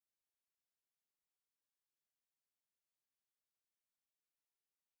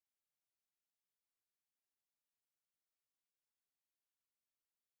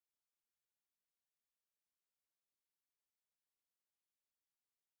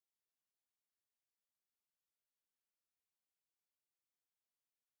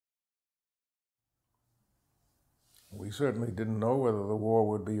We certainly didn't know whether the war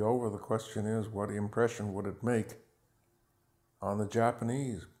would be over. The question is, what impression would it make on the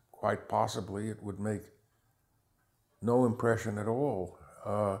Japanese? Quite possibly it would make no impression at all.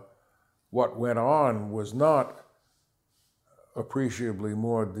 What went on was not appreciably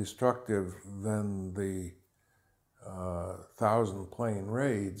more destructive than the 1,000-plane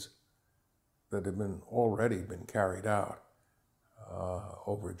raids that had already been carried out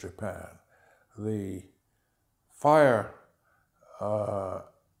over Japan. The fire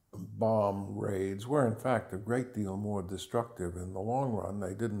bomb raids were in fact a great deal more destructive in the long run.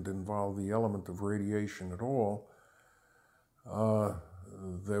 They didn't involve the element of radiation at all.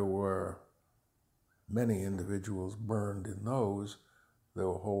 There were many individuals burned in those. There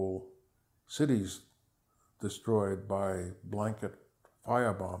were whole cities destroyed by blanket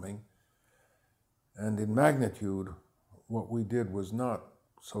firebombing. And in magnitude, what we did was not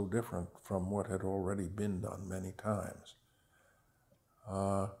so different from what had already been done many times.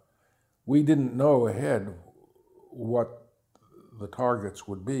 We didn't know ahead what the targets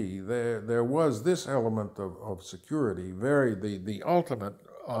would be. There was this element of security, the ultimate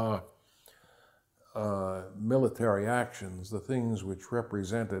military actions, the things which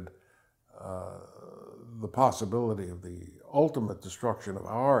represented the possibility of the ultimate destruction of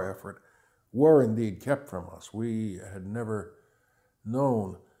our effort, were indeed kept from us. We had never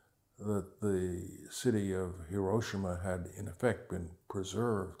known that the city of Hiroshima had in effect been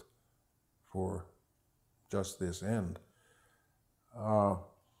preserved for just this end.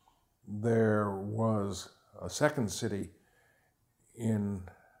 There was a second city in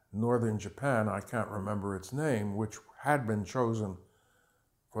northern Japan, I can't remember its name, which had been chosen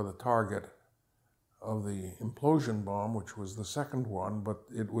for the target of the implosion bomb, which was the second one, but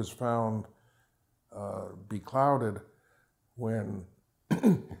it was found beclouded when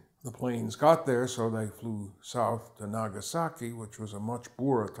the planes got there, so they flew south to Nagasaki, which was a much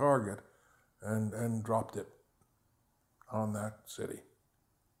poorer target, and dropped it on that city.